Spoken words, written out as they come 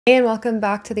Hey and welcome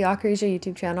back to the Aquaregia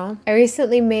YouTube channel. I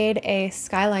recently made a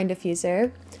Skyline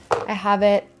diffuser. I have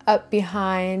it up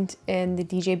behind in the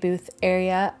DJ booth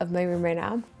area of my room right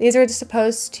now. These are just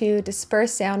supposed to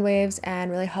disperse sound waves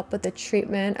and really help with the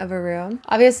treatment of a room.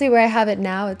 Obviously where I have it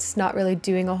now, it's not really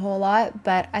doing a whole lot,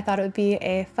 but I thought it would be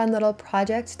a fun little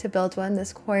project to build one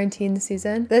this quarantine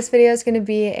season. This video is going to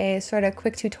be a sort of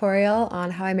quick tutorial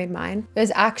on how I made mine. It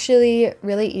was actually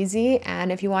really easy,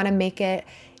 and if you want to make it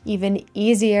even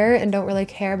easier and don't really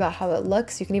care about how it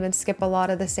looks, you can even skip a lot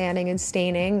of the sanding and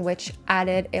staining, which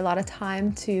added a lot of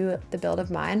time to the build of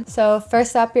mine. So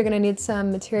first up, you're going to need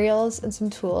some materials and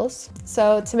some tools.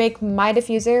 So to make my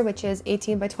diffuser, which is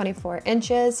 18 by 24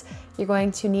 inches, you're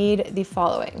going to need the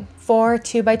following: 4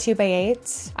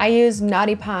 2x2x8s. I use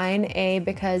knotty pine, A,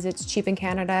 because it's cheap in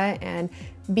Canada, and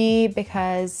B,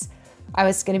 because I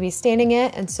was going to be staining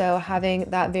it, and so having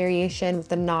that variation with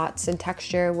the knots and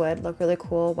texture would look really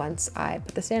cool once I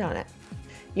put the stain on it.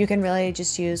 You can really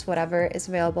just use whatever is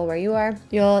available where you are.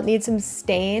 You'll need some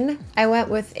stain. I went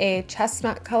with a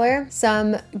chestnut color,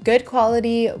 some good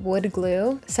quality wood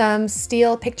glue, some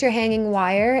steel picture hanging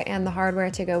wire and the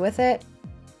hardware to go with it.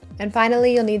 And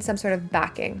finally, you'll need some sort of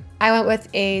backing. I went with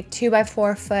a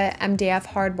 2x4 foot MDF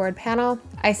hardboard panel.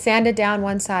 I sanded down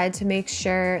one side to make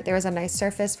sure there was a nice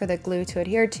surface for the glue to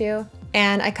adhere to.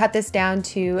 And I cut this down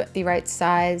to the right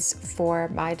size for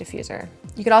my diffuser.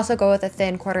 You could also go with a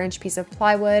thin 1/4 inch piece of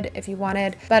plywood if you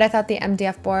wanted, but I thought the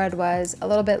MDF board was a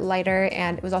little bit lighter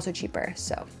and it was also cheaper.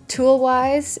 So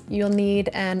tool-wise, you'll need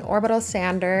an orbital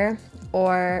sander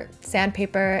or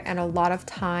sandpaper and a lot of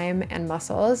time and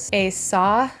muscles. A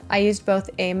saw. I used both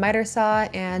a miter saw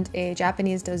and a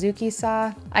Japanese dozuki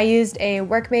saw. I used a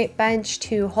workmate bench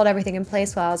to hold everything in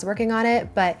place while I was working on it,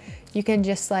 but you can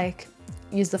just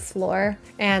use the floor.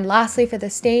 And lastly, for the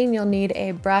stain, you'll need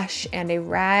a brush and a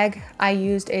rag. I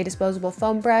used a disposable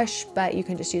foam brush, but you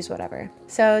can just use whatever.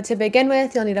 So to begin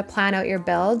with, you'll need to plan out your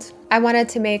build. I wanted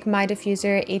to make my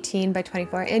diffuser 18 by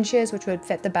 24 inches, which would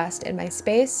fit the best in my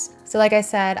space. So like I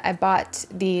said, I bought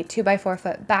the 2x4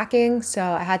 foot backing, so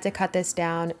I had to cut this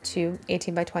down to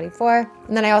 18 by 24.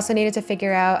 And then I also needed to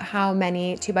figure out how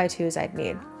many 2x2s I'd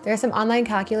need. There are some online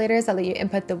calculators that let you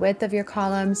input the width of your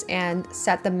columns and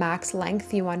set the max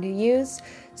length you want to use.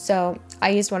 So I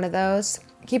used one of those.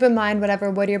 Keep in mind,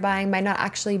 whatever wood you're buying might not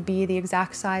actually be the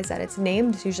exact size that it's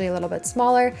named. It's usually a little bit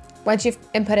smaller. Once you've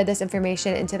inputted this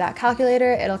information into that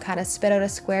calculator, it'll kind of spit out a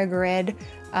square grid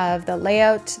of the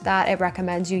layout that it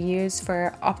recommends you use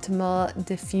for optimal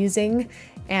diffusing,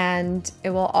 and it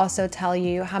will also tell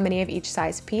you how many of each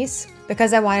size piece.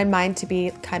 Because I wanted mine to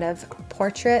be kind of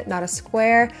portrait, not a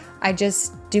square, I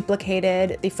just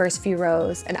duplicated the first few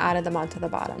rows and added them onto the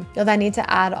bottom. You'll then need to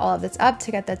add all of this up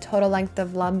to get the total length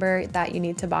of lumber that you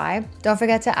need to buy. Don't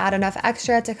forget to add enough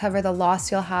extra to cover the loss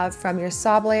you'll have from your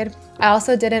saw blade. I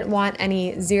also didn't want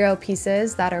any 0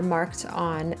 pieces that are marked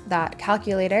on that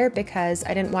calculator because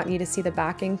I didn't want you to see the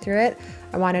backing through it.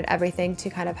 I wanted everything to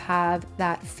kind of have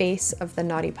that face of the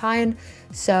knotty pine.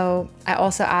 So I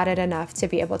also added enough to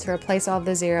be able to replace all of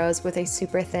the zeros with a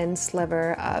super thin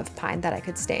sliver of pine that I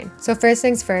could stain. So first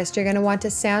things first, you're going to want to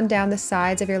sand down the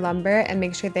sides of your lumber and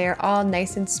make sure they are all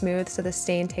nice and smooth so the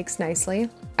stain takes nicely.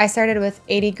 I started with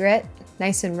 80 grit,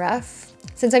 nice and rough.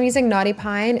 Since I'm using knotty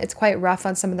pine, it's quite rough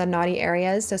on some of the knotty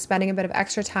areas, so spending a bit of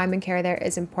extra time and care there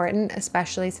is important,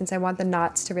 especially since I want the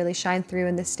knots to really shine through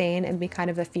in the stain and be kind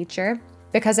of a feature.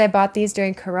 Because I bought these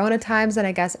during Corona times and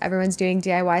I guess everyone's doing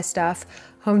DIY stuff,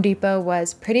 Home Depot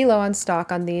was pretty low on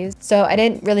stock on these, so I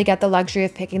didn't really get the luxury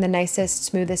of picking the nicest,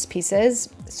 smoothest pieces.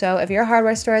 So if your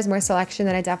hardware store has more selection,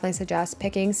 then I definitely suggest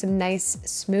picking some nice,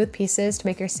 smooth pieces to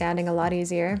make your sanding a lot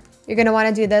easier. You're going to want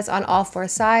to do this on all 4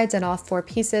 sides and all 4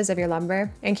 pieces of your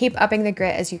lumber, and keep upping the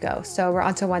grit as you go. So we're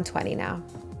on to 120 now.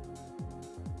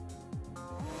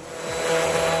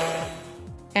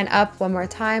 And up one more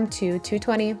time to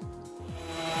 220.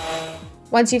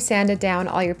 Once you've sanded down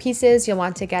all your pieces, you'll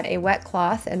want to get a wet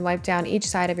cloth and wipe down each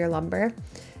side of your lumber.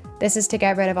 This is to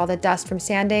get rid of all the dust from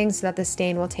sanding so that the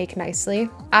stain will take nicely.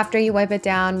 After you wipe it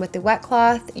down with the wet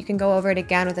cloth, you can go over it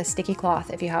again with a sticky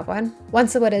cloth if you have one.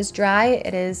 Once the wood is dry,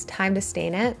 it is time to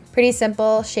stain it. Pretty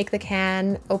simple, shake the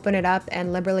can, open it up,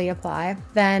 and liberally apply.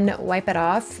 Then wipe it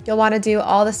off. You'll want to do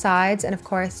all the sides and of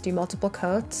course do multiple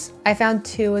coats. I found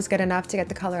 2 was good enough to get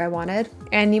the color I wanted.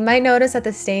 And you might notice that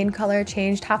the stain color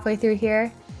changed halfway through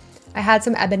here. I had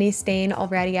some ebony stain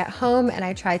already at home and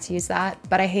I tried to use that,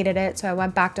 but I hated it, so I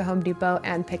went back to Home Depot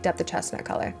and picked up the chestnut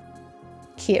color.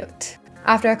 Cute.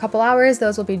 After a couple hours,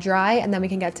 those will be dry and then we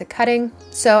can get to cutting.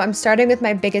 So I'm starting with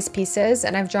my biggest pieces,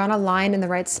 and I've drawn a line in the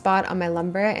right spot on my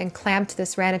lumber and clamped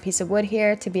this random piece of wood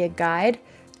here to be a guide.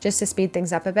 just to speed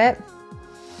things up a bit.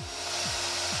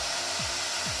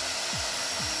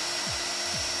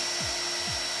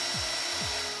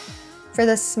 For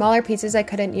the smaller pieces, I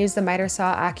couldn't use the miter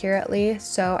saw accurately,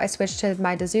 so I switched to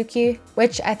my Dozuki,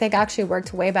 which I think actually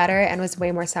worked way better and was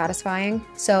way more satisfying.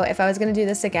 So if I was gonna do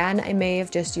this again, I may have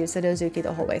just used the Dozuki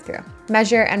the whole way through.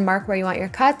 Measure and mark where you want your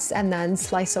cuts and then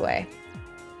slice away.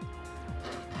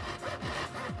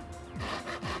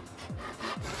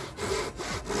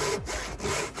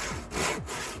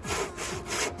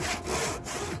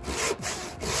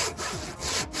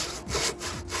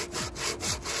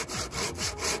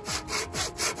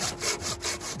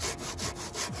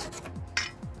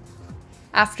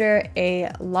 After a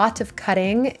lot of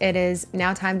cutting, it is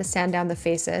now time to sand down the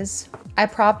faces. I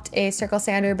propped a circle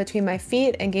sander between my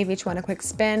feet and gave each one a quick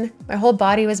spin. My whole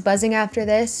body was buzzing after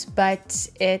this, but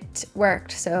it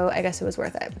worked, so I guess it was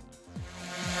worth it.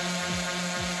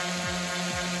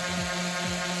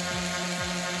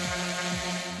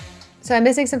 So I'm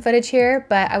missing some footage here,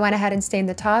 but I went ahead and stained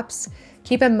the tops.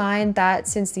 Keep in mind that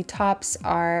since the tops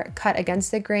are cut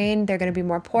against the grain, they're going to be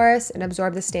more porous and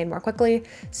absorb the stain more quickly.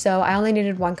 So I only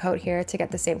needed one coat here to get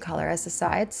the same color as the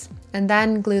sides, and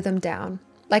then glue them down.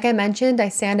 Like I mentioned, I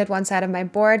sanded one side of my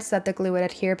board so that the glue would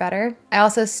adhere better. I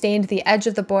also stained the edge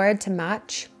of the board to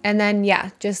match. And then yeah,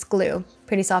 just glue.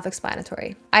 Pretty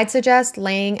self-explanatory. I'd suggest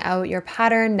laying out your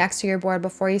pattern next to your board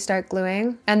before you start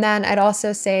gluing. And then I'd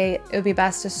also say it would be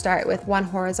best to start with one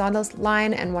horizontal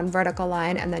line and one vertical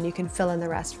line, and then you can fill in the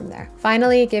rest from there.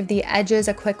 Finally, give the edges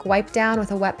a quick wipe down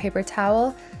with a wet paper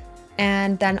towel.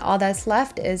 And then all that's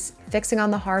left is fixing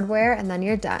on the hardware, and then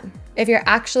you're done. If you're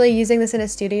actually using this in a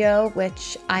studio,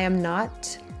 which I am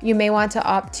not, you may want to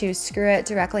opt to screw it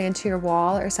directly into your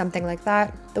wall or something like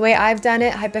that. The way I've done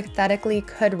it hypothetically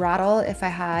could rattle if I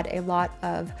had a lot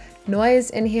of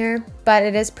noise in here, but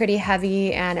it is pretty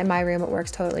heavy and in my room it works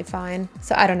totally fine.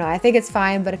 So I don't know, I think it's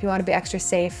fine, but if you want to be extra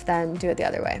safe, then do it the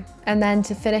other way. And then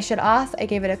to finish it off, I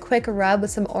gave it a quick rub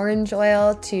with some orange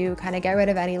oil to kind of get rid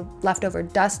of any leftover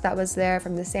dust that was there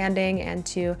from the sanding and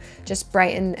to just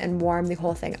brighten and warm the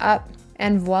whole thing up.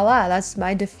 And voila, that's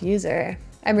my diffuser.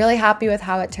 I'm really happy with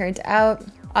how it turned out.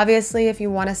 Obviously, if you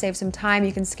want to save some time,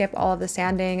 you can skip all of the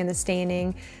sanding and the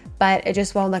staining, but it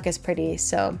just won't look as pretty,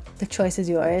 so the choice is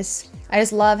yours. I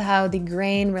just love how the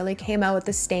grain really came out with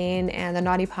the stain and the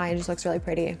Naughty Pine just looks really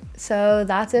pretty. So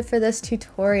that's it for this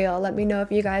tutorial. Let me know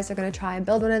if you guys are going to try and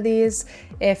build one of these,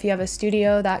 if you have a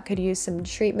studio that could use some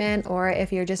treatment, or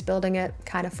if you're just building it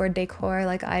kind of for decor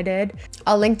like I did.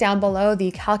 I'll link down below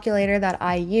the calculator that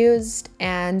I used,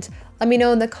 and let me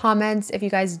know in the comments if you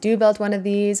guys do build one of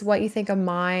these, what you think of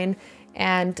mine,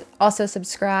 and also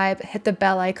subscribe, hit the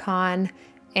bell icon,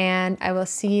 and I will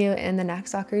see you in the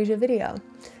next Aquaregia video.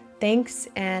 Thanks,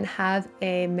 and have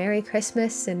a Merry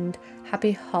Christmas and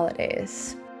Happy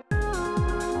Holidays.